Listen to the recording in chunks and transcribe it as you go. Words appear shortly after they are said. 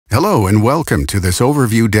Hello and welcome to this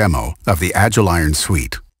overview demo of the Agiliron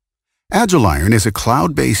Suite. Agiliron is a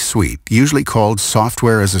cloud-based suite usually called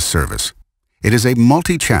Software as a Service. It is a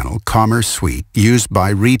multi-channel commerce suite used by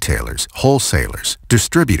retailers, wholesalers,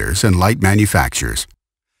 distributors, and light manufacturers.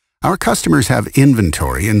 Our customers have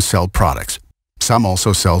inventory and sell products. Some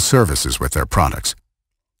also sell services with their products.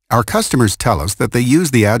 Our customers tell us that they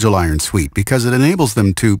use the Agiliron Suite because it enables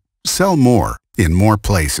them to sell more in more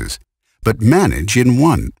places, but manage in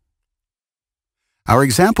one. Our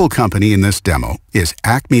example company in this demo is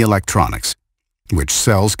Acme Electronics, which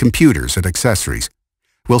sells computers and accessories.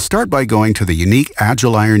 We'll start by going to the unique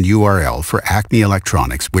Agiliron URL for Acme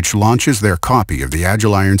Electronics, which launches their copy of the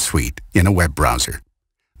Agiliron Suite in a web browser.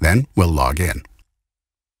 Then we'll log in.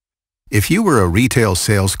 If you were a retail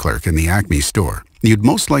sales clerk in the Acme store, you'd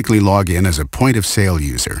most likely log in as a point-of-sale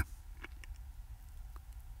user.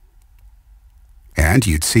 And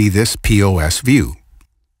you'd see this POS view.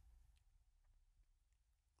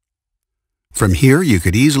 From here, you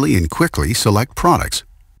could easily and quickly select products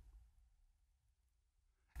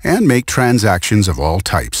and make transactions of all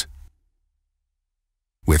types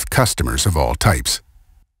with customers of all types.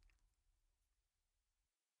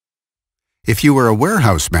 If you were a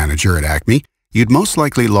warehouse manager at Acme, you'd most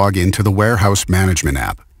likely log into the Warehouse Management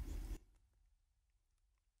app.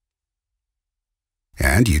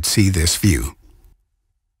 And you'd see this view.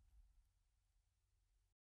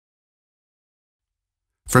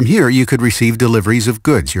 From here, you could receive deliveries of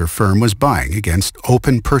goods your firm was buying against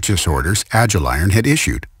open purchase orders Agiliron had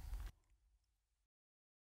issued.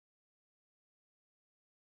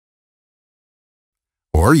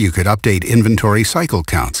 Or you could update inventory cycle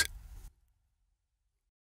counts.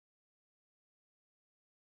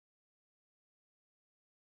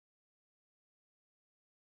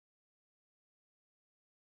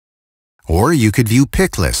 Or you could view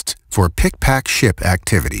pick lists for pick, pack, ship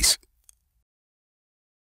activities.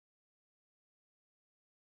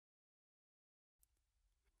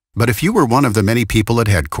 But if you were one of the many people at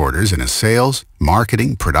headquarters in a sales,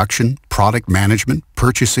 marketing, production, product management,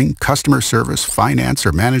 purchasing, customer service, finance,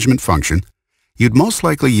 or management function, you'd most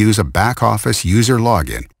likely use a back-office user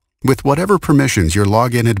login with whatever permissions your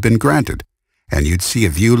login had been granted, and you'd see a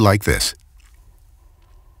view like this.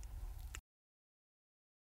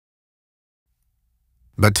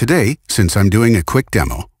 But today, since I'm doing a quick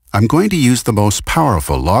demo, I'm going to use the most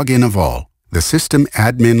powerful login of all, the System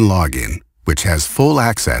Admin Login, which has full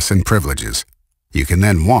access and privileges. You can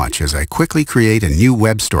then watch as I quickly create a new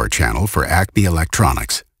web store channel for Acme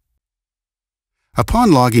Electronics.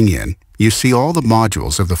 Upon logging in, you see all the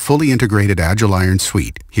modules of the fully integrated Agiliron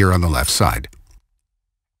Suite here on the left side.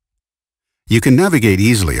 You can navigate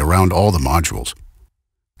easily around all the modules,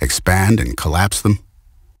 expand and collapse them,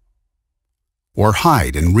 or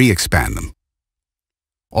hide and re-expand them.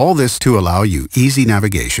 All this to allow you easy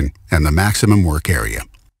navigation and the maximum work area.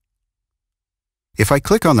 If I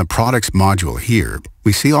click on the Products module here,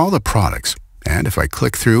 we see all the products, and if I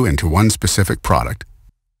click through into one specific product,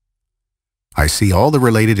 I see all the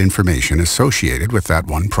related information associated with that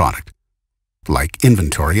one product, like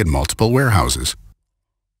inventory at multiple warehouses,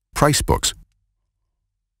 price books,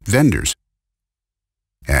 vendors,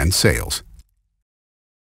 and sales.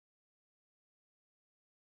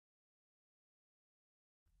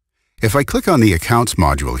 If I click on the Accounts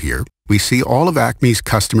module here, we see all of Acme's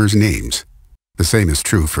customers' names. The same is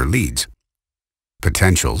true for leads,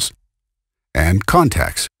 potentials, and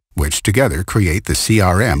contacts, which together create the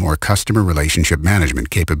CRM or Customer Relationship Management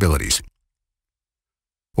capabilities.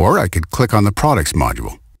 Or I could click on the Products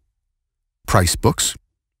module, price books,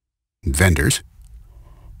 vendors,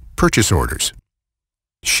 purchase orders,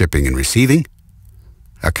 shipping and receiving,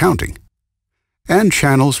 accounting, and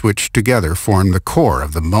channels which together form the core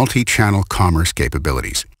of the multi-channel commerce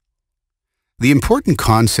capabilities. The important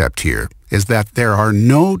concept here is that there are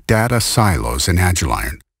no data silos in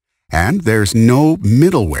Agiliron, and there's no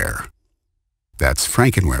middleware, that's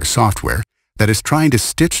Frankenware software, that is trying to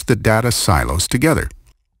stitch the data silos together.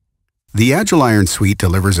 The Agiliron Suite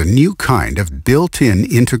delivers a new kind of built-in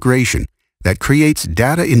integration that creates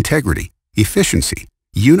data integrity, efficiency,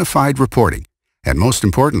 unified reporting, and most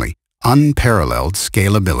importantly, unparalleled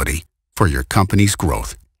scalability for your company's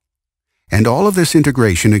growth. And all of this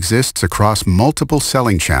integration exists across multiple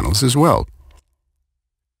selling channels as well.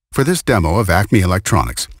 For this demo of Acme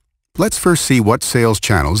Electronics, let's first see what sales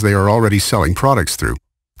channels they are already selling products through.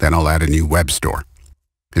 Then I'll add a new web store.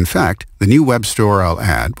 In fact, the new web store I'll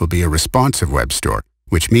add will be a responsive web store,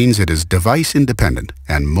 which means it is device independent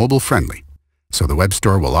and mobile friendly. So the web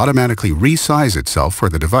store will automatically resize itself for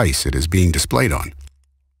the device it is being displayed on.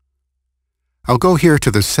 I'll go here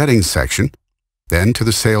to the Settings section then to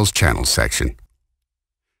the Sales Channels section.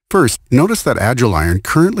 First, notice that Agiliron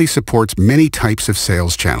currently supports many types of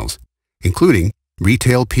sales channels, including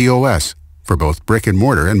retail POS for both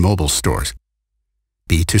brick-and-mortar and mobile stores,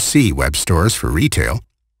 B2C web stores for retail,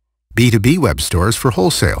 B2B web stores for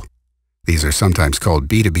wholesale. These are sometimes called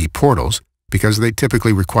B2B portals because they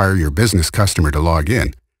typically require your business customer to log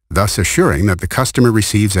in, thus assuring that the customer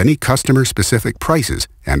receives any customer-specific prices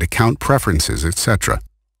and account preferences, etc.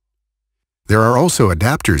 There are also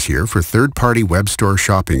adapters here for third-party web store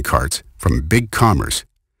shopping carts from BigCommerce,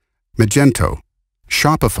 Magento,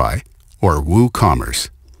 Shopify, or WooCommerce.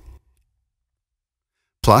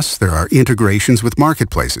 Plus, there are integrations with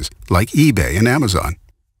marketplaces like eBay and Amazon.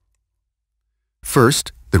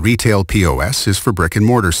 First, the retail POS is for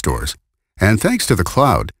brick-and-mortar stores, and thanks to the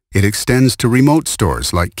cloud, it extends to remote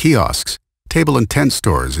stores like kiosks, table and tent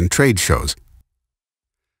stores, and trade shows.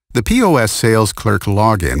 The POS Sales Clerk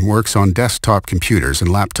login works on desktop computers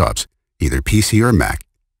and laptops, either PC or Mac,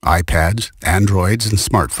 iPads, Androids, and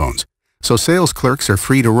smartphones, so sales clerks are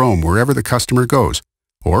free to roam wherever the customer goes,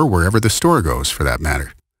 or wherever the store goes for that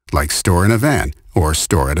matter, like store in a van or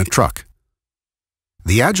store in a truck.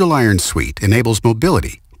 The Agiliron Suite enables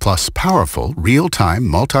mobility plus powerful real-time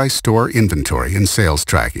multi-store inventory and sales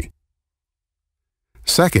tracking.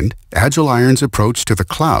 Second, Agiliron's approach to the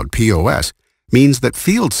cloud POS means that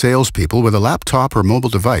field salespeople with a laptop or mobile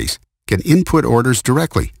device can input orders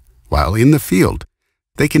directly, while in the field,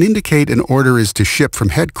 they can indicate an order is to ship from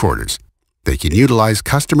headquarters. They can utilize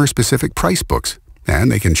customer-specific price books,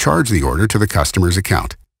 and they can charge the order to the customer's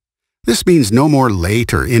account. This means no more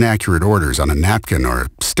late or inaccurate orders on a napkin or a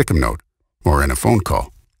stick-em note, or in a phone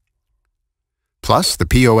call. Plus, the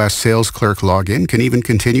POS Sales Clerk login can even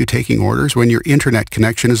continue taking orders when your internet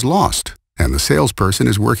connection is lost and the salesperson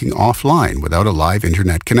is working offline without a live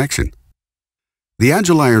internet connection. The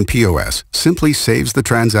Agiliron POS simply saves the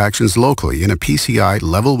transactions locally in a PCI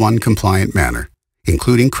Level 1 compliant manner,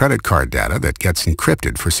 including credit card data that gets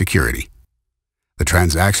encrypted for security. The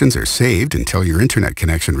transactions are saved until your internet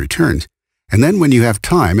connection returns, and then when you have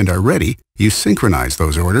time and are ready, you synchronize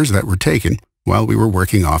those orders that were taken while we were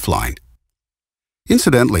working offline.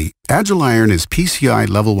 Incidentally, Agiliron is PCI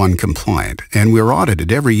Level 1 compliant, and we're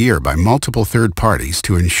audited every year by multiple third parties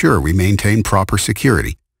to ensure we maintain proper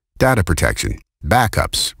security, data protection,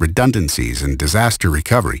 backups, redundancies, and disaster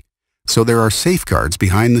recovery, so there are safeguards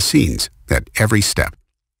behind the scenes at every step.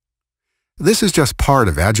 This is just part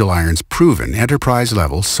of Agiliron's proven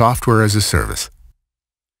enterprise-level software as a service.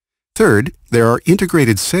 Third, there are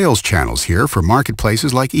integrated sales channels here for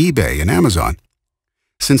marketplaces like eBay and Amazon.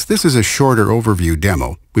 Since this is a shorter overview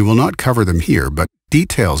demo, we will not cover them here, but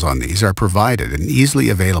details on these are provided and easily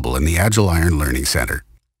available in the Agiliron Learning Center.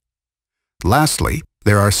 Lastly,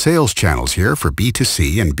 there are sales channels here for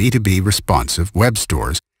B2C and B2B responsive web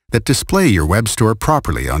stores that display your web store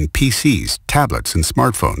properly on PCs, tablets, and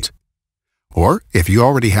smartphones. Or, if you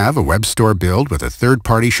already have a web store build with a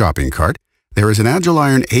third-party shopping cart, there is an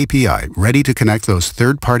Agiliron API ready to connect those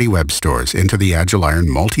third-party web stores into the Agiliron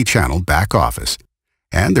multi-channel back office.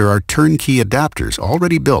 And there are turnkey adapters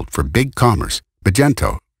already built for BigCommerce,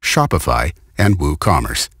 Magento, Shopify, and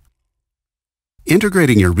WooCommerce.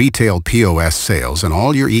 Integrating your retail POS sales and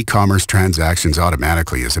all your e-commerce transactions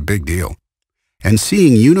automatically is a big deal. And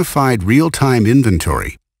seeing unified real-time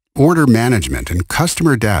inventory, order management, and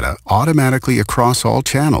customer data automatically across all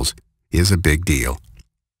channels is a big deal.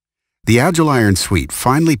 The Agiliron Suite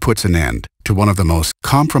finally puts an end to one of the most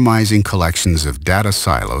compromising collections of data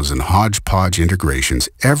silos and hodgepodge integrations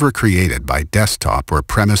ever created by desktop or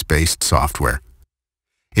premise-based software.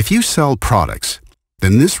 If you sell products,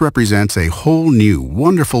 then this represents a whole new,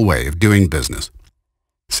 wonderful way of doing business.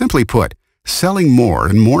 Simply put, selling more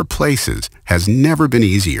in more places has never been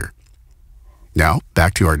easier. Now,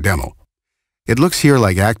 back to our demo. It looks here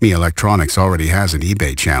like Acme Electronics already has an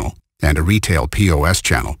eBay channel and a retail POS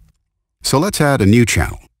channel. So let's add a new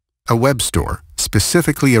channel, a web store,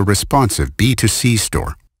 specifically a responsive B2C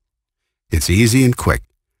store. It's easy and quick.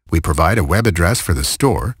 We provide a web address for the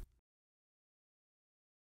store,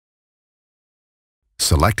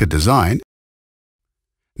 select a design.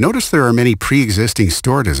 Notice there are many pre-existing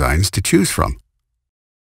store designs to choose from.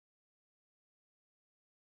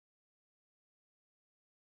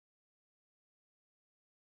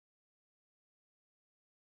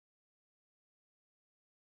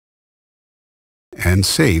 And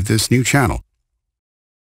save this new channel.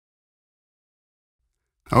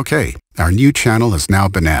 Okay, our new channel has now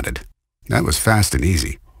been added. That was fast and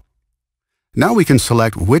easy. Now we can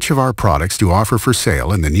select which of our products to offer for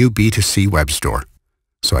sale in the new B2C web store.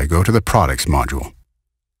 So I go to the Products module.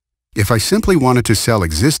 If I simply wanted to sell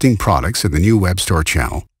existing products in the new web store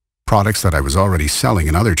channel, products that I was already selling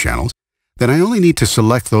in other channels, then I only need to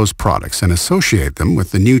select those products and associate them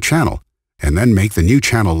with the new channel, and then make the new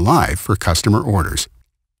channel live for customer orders.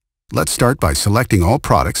 Let's start by selecting all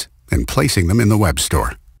products and placing them in the web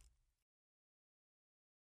store.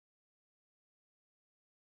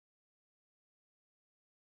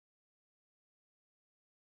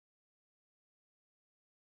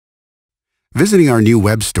 Visiting our new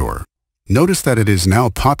web store, notice that it is now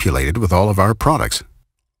populated with all of our products.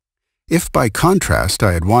 If by contrast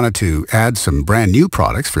I had wanted to add some brand new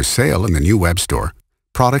products for sale in the new web store,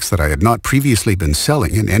 products that I had not previously been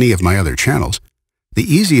selling in any of my other channels, the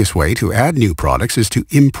easiest way to add new products is to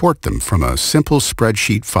import them from a simple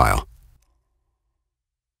spreadsheet file.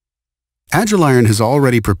 Agiliron has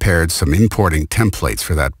already prepared some importing templates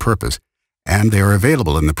for that purpose, and they are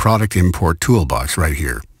available in the Product Import toolbox right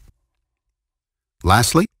here.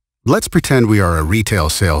 Lastly, let's pretend we are a retail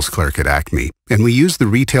sales clerk at Acme, and we use the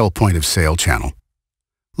retail point of sale channel.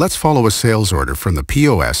 Let's follow a sales order from the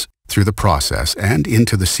POS through the process and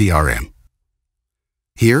into the CRM.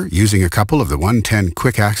 Here, using a couple of the 110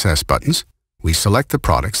 quick access buttons, we select the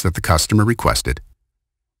products that the customer requested,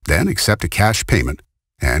 then accept a cash payment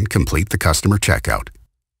and complete the customer checkout.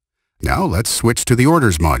 Now let's switch to the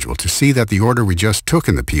Orders module to see that the order we just took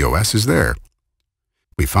in the POS is there.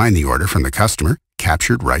 We find the order from the customer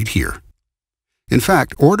captured right here. In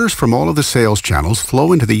fact, orders from all of the sales channels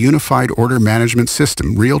flow into the unified order management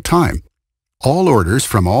system real time. All orders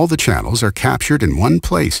from all the channels are captured in one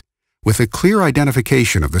place, with a clear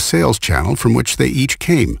identification of the sales channel from which they each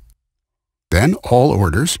came. Then all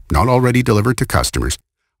orders, not already delivered to customers,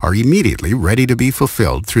 are immediately ready to be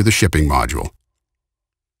fulfilled through the shipping module.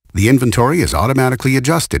 The inventory is automatically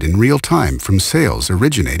adjusted in real time from sales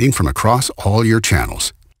originating from across all your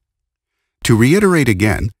channels. To reiterate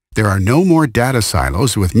again, there are no more data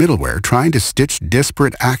silos with middleware trying to stitch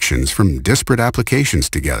disparate actions from disparate applications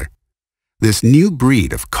together. This new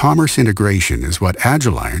breed of commerce integration is what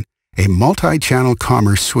Agiliron, a multi-channel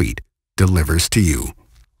commerce suite, delivers to you.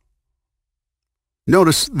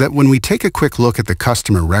 Notice that when we take a quick look at the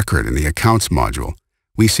customer record in the Accounts module,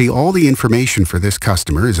 we see all the information for this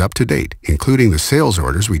customer is up to date, including the sales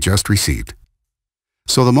orders we just received.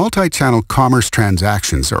 So the multi-channel commerce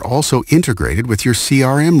transactions are also integrated with your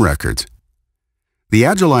CRM records. The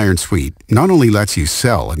Agiliron Suite not only lets you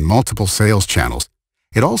sell in multiple sales channels,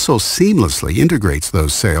 it also seamlessly integrates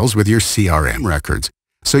those sales with your CRM records,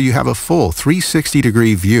 so you have a full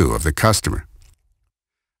 360-degree view of the customer.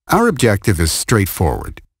 Our objective is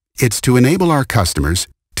straightforward. It's to enable our customers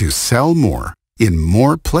to sell more in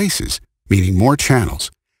more places, meaning more channels,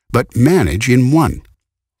 but manage in one.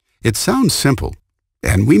 It sounds simple,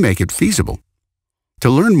 and we make it feasible. To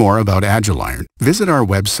learn more about Agiliron, visit our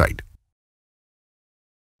website.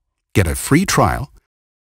 Get a free trial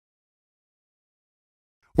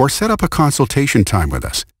or set up a consultation time with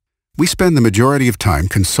us. We spend the majority of time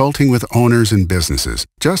consulting with owners and businesses,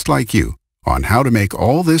 just like you, on how to make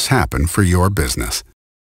all this happen for your business.